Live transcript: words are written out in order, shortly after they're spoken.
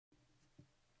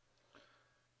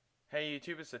Hey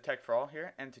YouTube, it's the Tech for All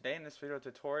here, and today in this video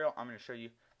tutorial I'm going to show you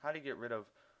how to get rid of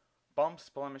bumps,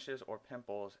 blemishes, or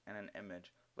pimples in an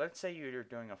image. Let's say you're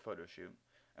doing a photo shoot,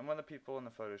 and one of the people in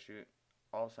the photo shoot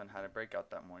all of a sudden had a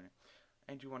breakout that morning,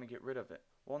 and you want to get rid of it.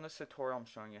 Well, in this tutorial I'm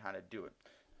showing you how to do it.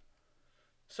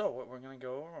 So what we're going to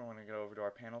go over, we're going to go over to our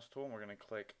panels tool, and we're going to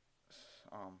click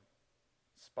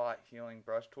Spot Healing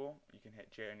Brush tool. You can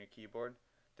hit J on your keyboard.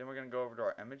 Then we're going to go over to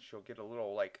our image. You'll get a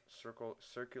little like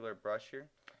circular brush here.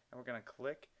 And we're going to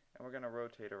click and we're going to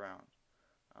rotate around.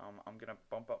 I'm going to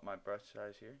bump up my brush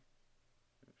size here.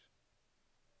 Oops.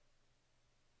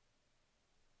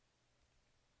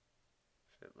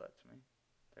 If it lets me.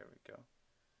 There we go.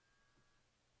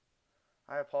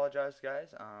 I apologize,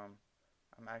 guys.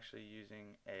 I'm actually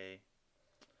using a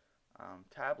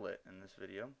tablet in this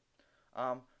video.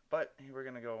 But we're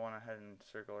going to go on ahead and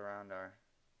circle around our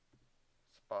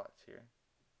spots here.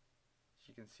 As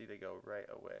you can see, they go right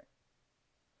away.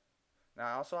 Now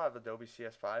I also have Adobe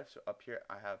CS5, so up here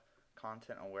I have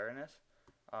content awareness.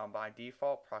 By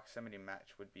default, proximity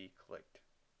match would be clicked.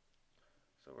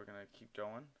 So we're going to keep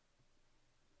going.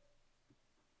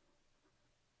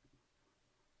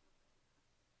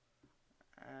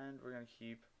 And we're going to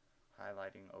keep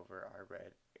highlighting over our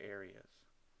red areas.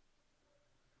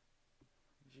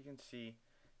 As you can see,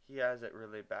 he has it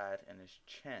really bad in his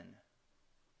chin.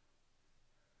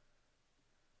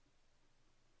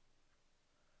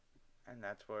 And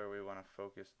that's where we want to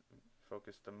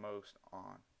focus the most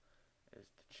on, is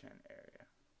the chin area.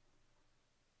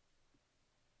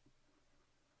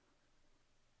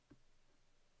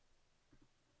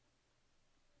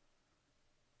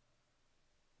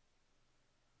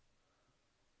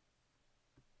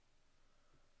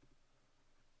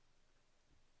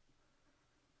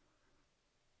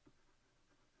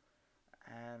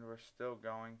 And we're still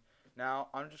going. Now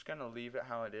I'm just going to leave it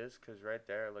how it is, because right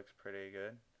there it looks pretty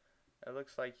good. It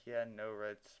looks like he had no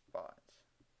red spots.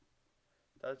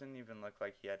 Doesn't even look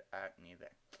like he had acne there.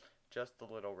 Just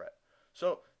a little red.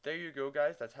 So there you go,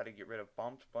 guys. That's how to get rid of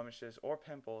bumps, blemishes, or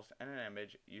pimples in an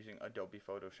image using Adobe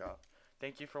Photoshop.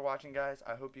 Thank you for watching, guys.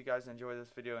 I hope you guys enjoyed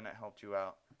this video and it helped you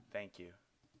out. Thank you.